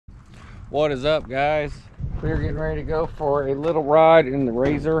What is up, guys? We're getting ready to go for a little ride in the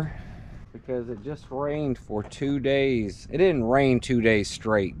RZR because it just rained for 2 days. It didn't rain 2 days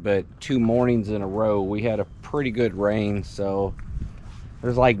straight, but 2 mornings in a row we had a pretty good rain, so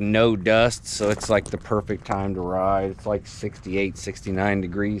there's like no dust, so it's like the perfect time to ride. It's like 68, 69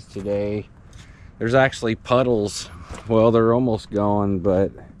 degrees today. There's actually puddles. Well, they're almost gone,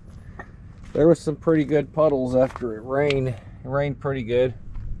 but there was some pretty good puddles after it rained. It rained pretty good.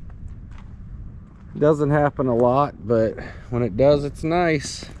 It doesn't happen a lot, but when it does, it's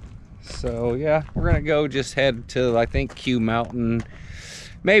nice. So yeah, we're gonna go just head to, I think, Q Mountain.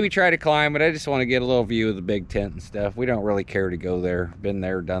 Maybe try to climb it. I just want to get a little view of the big tent and stuff. We don't really care to go there. Been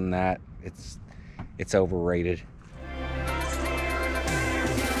there, done that. It's overrated.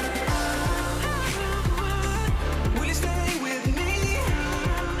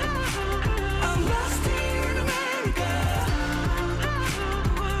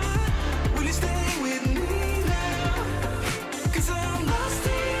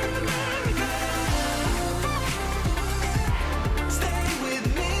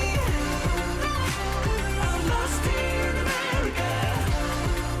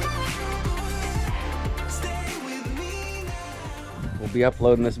 We'll be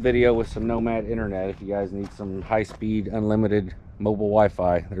uploading this video with some Nomad internet if you guys need some high-speed unlimited mobile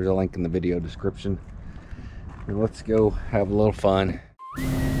Wi-Fi. There's a link in the video description. And let's go have a little fun.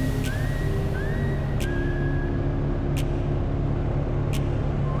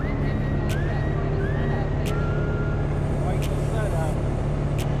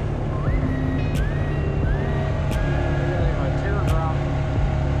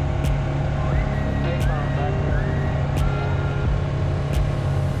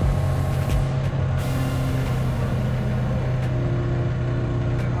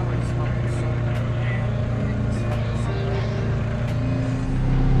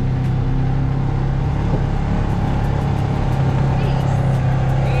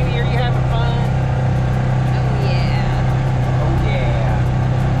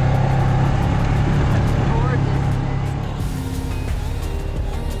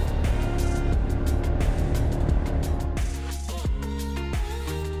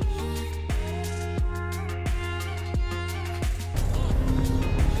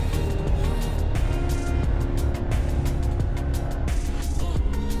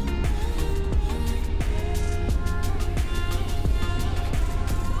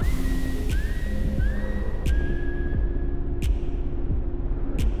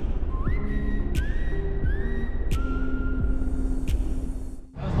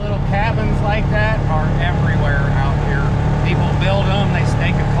 Like that are everywhere out here. People build them, they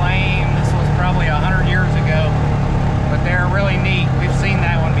stake a claim. This was probably 100 years ago, but they're really neat. We've seen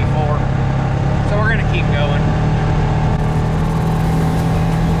that one before, so we're gonna keep going.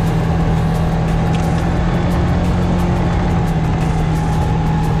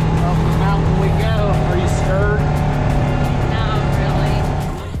 Up the mountain we go. Are you scared?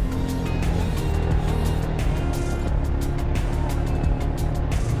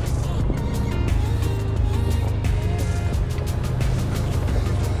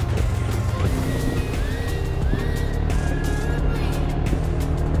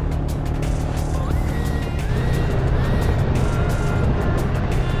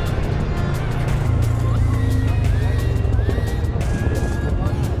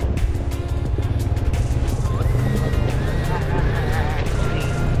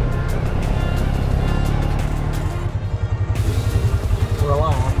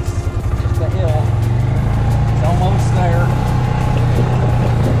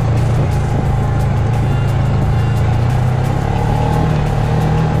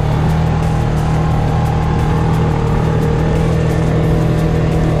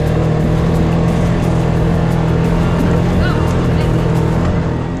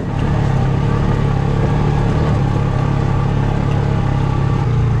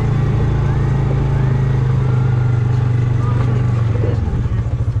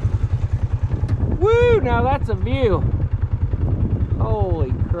 Now that's a view.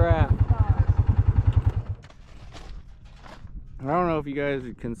 Holy crap. I don't know if you guys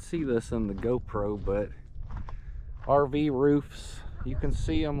can see this in the GoPro, but RV roofs, you can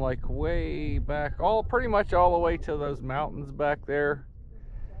see them like way back, pretty much all the way to those mountains back there.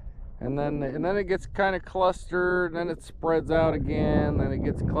 And then it gets kind of clustered, then it spreads out again, then it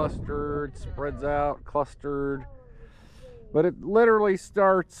gets clustered, spreads out, clustered. But it literally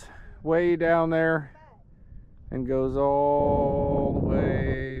starts way down there and goes all the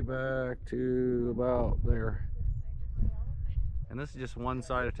way back to about there. And this is just one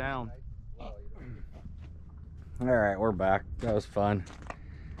side of town. All right, we're back. That was fun.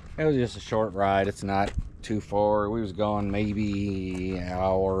 It was just a short ride. It's not too far. We was going maybe an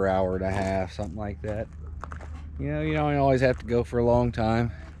hour, hour and a half, something like that. You know, you don't always have to go for a long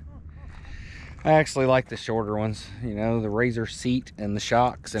time. I actually like the shorter ones. You know, the RZR seat and the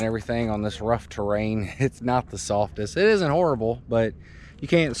shocks and everything on this rough terrain, it's not the softest. It isn't horrible, but you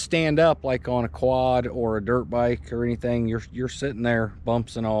can't stand up like on a quad or a dirt bike or anything. You're sitting there,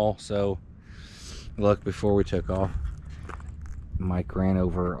 bumps and all. So look, before we took off, Mike ran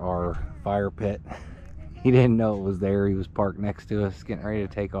over our fire pit. He didn't know it was there. He was parked next to us getting ready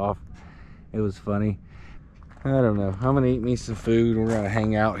to take off. It was funny. I don't know. I'm gonna eat me some food. We're gonna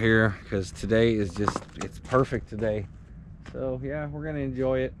hang out here because today is just, it's perfect today. So yeah, we're gonna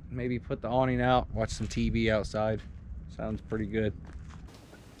enjoy it. Maybe put the awning out, watch some TV outside. Sounds pretty good.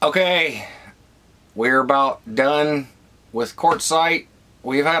 Okay, we're about done with Quartzsite.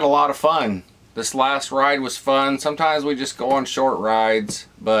 We've had a lot of fun. This last ride was fun. Sometimes we just go on short rides,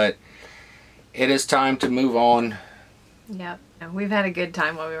 but it is time to move on. Yep. We've had a good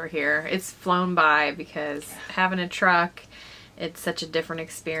time while we were here. It's flown by because having a truck, it's such a different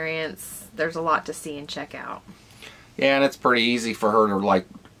experience. There's a lot to see and check out. Yeah, and it's pretty easy for her to like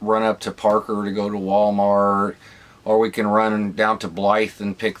run up to Parker to go to Walmart, or we can run down to Blythe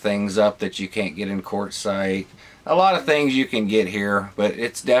and pick things up that you can't get in Quartzsite. A lot of things you can get here, but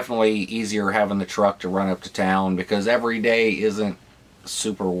it's definitely easier having the truck to run up to town because every day isn't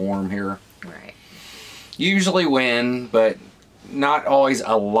super warm here. Right. Usually wind, but not always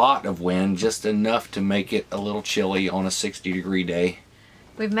a lot of wind, just enough to make it a little chilly on a 60-degree day.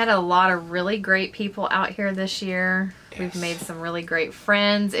 We've met a lot of really great people out here this year. Yes. We've made some really great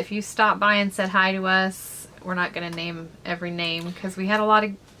friends. If you stopped by and said hi to us, we're not going to name every name because we had a lot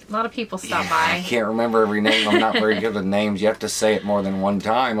of people stop by. I can't remember every name. I'm not very good with names. You have to say it more than one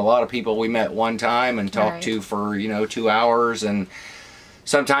time. A lot of people we met one time and talked to for, you know, 2 hours, and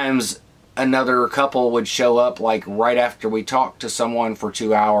sometimes another couple would show up like right after we talked to someone for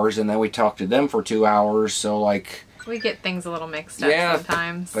 2 hours, and then we talked to them for 2 hours. So like, we get things a little mixed up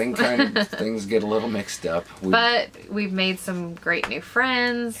sometimes. Things get a little mixed up. But we've made some great new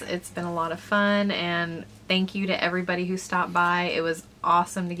friends. It's been a lot of fun, and thank you to everybody who stopped by. It was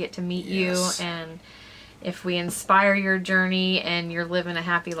awesome to get to meet you, and if we inspire your journey and you're living a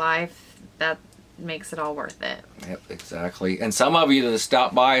happy life, that makes it all worth it. Yep, exactly. And some of you that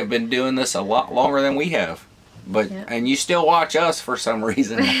stopped by have been doing this a lot longer than we have, but and you still watch us for some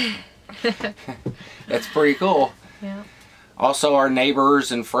reason. That's pretty cool. Yeah. Also, our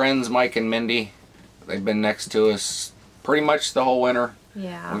neighbors and friends, Mike and Mindy, they've been next to us pretty much the whole winter.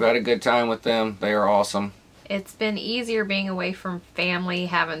 Yeah. We've had a good time with them. They are awesome. It's been easier being away from family,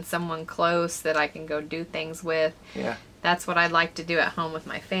 having someone close that I can go do things with. Yeah. That's what I'd like to do at home with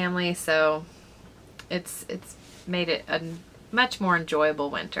my family, so it's made it a much more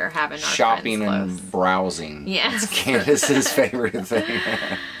enjoyable winter having our shopping friends and close. Browsing. Yes. It's Candace's favorite thing.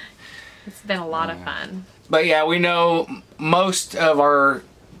 It's been a lot of fun. But yeah, we know most of our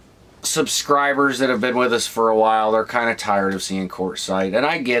subscribers that have been with us for a while, they're kind of tired of seeing Quartzsite, and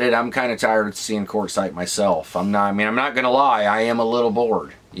I get it. I'm kind of tired of seeing Quartzsite myself. I'm not going to lie, I am a little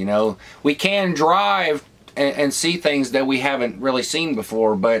bored. You know, we can drive and see things that we haven't really seen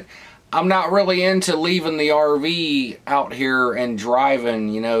before, but I'm not really into leaving the RV out here and driving,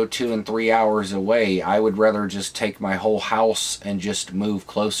 you know, 2 and 3 hours away. I would rather just take my whole house and just move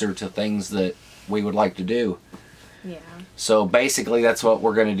closer to things that we would like to do. Yeah. So basically that's what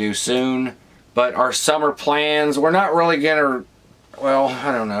we're going to do soon. But our summer plans, we're not really going to, well,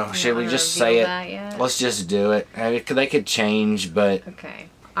 I don't know. Should we just say it? Let's just do it. I mean, they could change, but... Okay.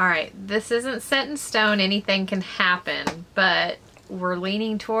 All right. This isn't set in stone. Anything can happen, but we're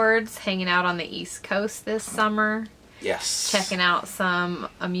leaning towards hanging out on the East Coast this summer. Yes. Checking out some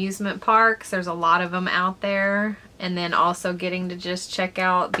amusement parks. There's a lot of them out there. And then also getting to just check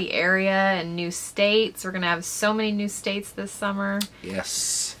out the area and new states. We're going to have so many new states this summer.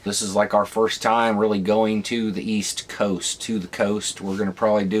 Yes. This is like our first time really going to the East Coast, to the coast. We're going to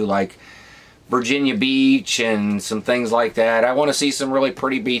probably do like Virginia Beach and some things like that. I want to see some really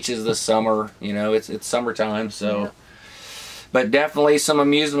pretty beaches this summer. You know, it's summertime, so... Yep. But definitely some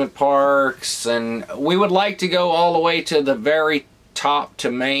amusement parks, and we would like to go all the way to the very top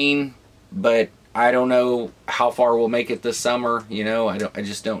to Maine, but I don't know how far we'll make it this summer. You know, I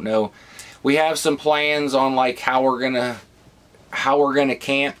just don't know. We have some plans on like how we're gonna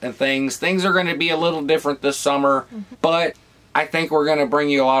camp and things. Things are gonna be a little different this summer, but I think we're gonna bring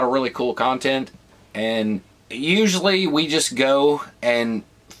you a lot of really cool content. And usually we just go and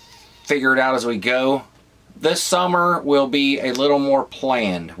figure it out as we go. This summer will be a little more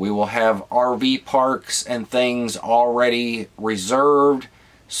planned. We will have RV parks and things already reserved,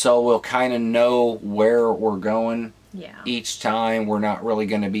 so we'll kind of know where we're going. Yeah. Each time. We're not really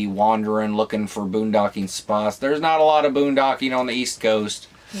going to be wandering looking for boondocking spots. There's not a lot of boondocking on the East Coast.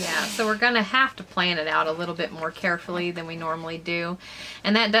 Yeah, so we're going to have to plan it out a little bit more carefully than we normally do.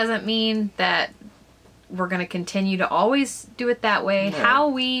 And that doesn't mean that we're going to continue to always do it that way. No. How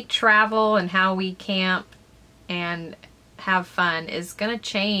we travel and how we camp and have fun is going to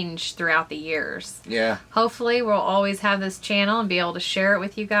change throughout the years. Yeah. Hopefully we'll always have this channel and be able to share it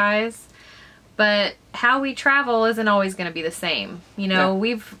with you guys. But how we travel isn't always going to be the same. You know,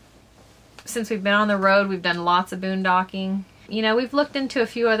 Yeah. Since we've been on the road, we've done lots of boondocking. You know, we've looked into a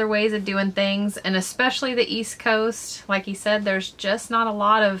few other ways of doing things, and especially the East Coast, like you said, there's just not a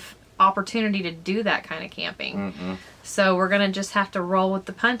lot of opportunity to do that kind of camping. So we're going to just have to roll with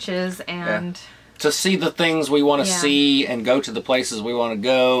the punches and... To see the things we want to see and go to the places we want to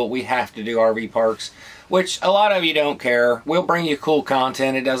go, we have to do RV parks, which a lot of you don't care. We'll bring you cool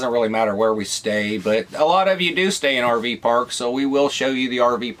content. It doesn't really matter where we stay, but a lot of you do stay in RV parks, so we will show you the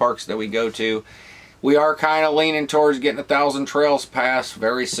RV parks that we go to. We are kind of leaning towards getting 1,000 trails passed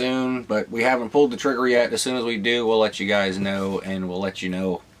very soon, but we haven't pulled the trigger yet. As soon as we do, we'll let you guys know, and we'll let you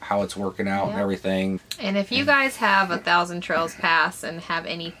know how it's working out and everything. And if you guys have 1,000 trails passed and have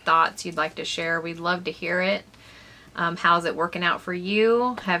any thoughts you'd like to share, we'd love to hear it. How's it working out for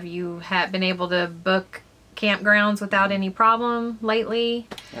you? Have you been able to book campgrounds without any problem lately?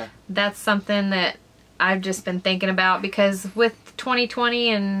 Yeah. That's something that I've just been thinking about, because with 2020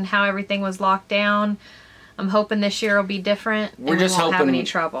 and how everything was locked down, I'm hoping this year will be different. We're just we won't hoping have any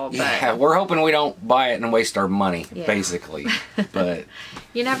trouble. But yeah, we're hoping we don't buy it and waste our money, basically. But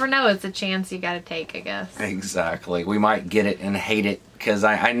you never know. It's a chance you got to take, I guess. Exactly. We might get it and hate it, because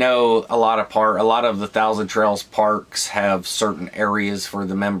I know a lot of the 1,000 Trails parks have certain areas for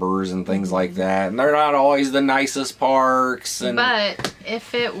the members and things like that, and they're not always the nicest parks. But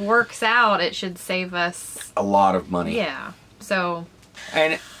if it works out, it should save us a lot of money. Yeah. So.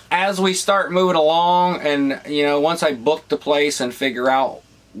 And as we start moving along, and you know, once I book the place and figure out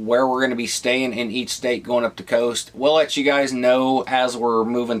where we're going to be staying in each state going up the coast, we'll let you guys know as we're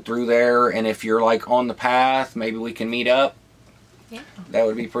moving through there. And if you're like on the path, maybe we can meet up. Yeah. That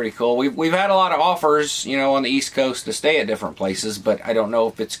would be pretty cool. We've had a lot of offers, you know, on the East Coast to stay at different places, but I don't know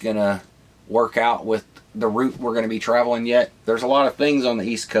if it's going to work out with the route we're going to be traveling yet. There's a lot of things on the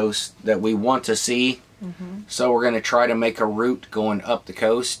East Coast that we want to see. So we're going to try to make a route going up the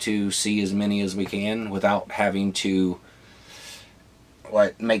coast to see as many as we can without having to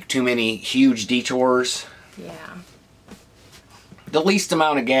make too many huge detours. Yeah. The least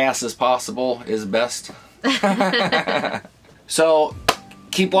amount of gas as possible is best. So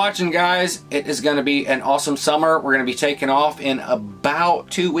keep watching, guys. It is going to be an awesome summer. We're going to be taking off in about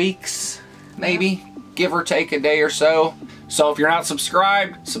 2 weeks, maybe, give or take a day or so. So if you're not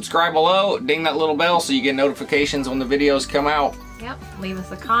subscribed, subscribe below, ding that little bell so you get notifications when the videos come out. Yep, leave us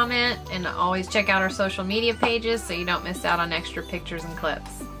a comment, and always check out our social media pages so you don't miss out on extra pictures and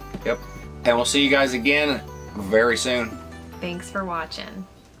clips. Yep, and we'll see you guys again very soon. Thanks for watching.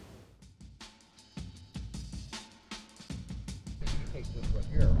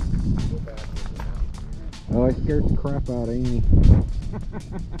 Oh, I scared the crap out of Amy.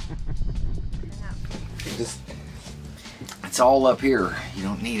 It's all up here. You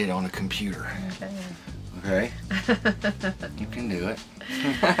don't need it on a computer. Okay? You can do it.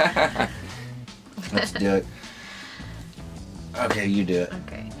 Let's do it. Okay, you do it.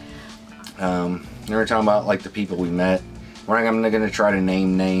 Okay. We were talking about like the people we met. I'm not going to try to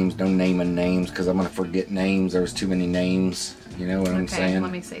name names. No naming names, because I'm going to forget names. There was too many names. You know what I'm saying? Okay,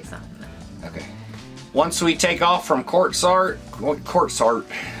 let me say something. Okay. Once we take off from Quartzsite,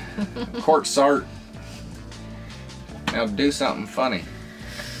 now do something funny.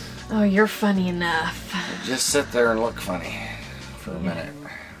 Oh, you're funny enough. Just sit there and look funny for a minute.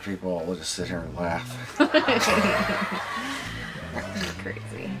 People will just sit here and laugh. You're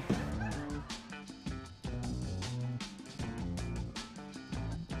crazy.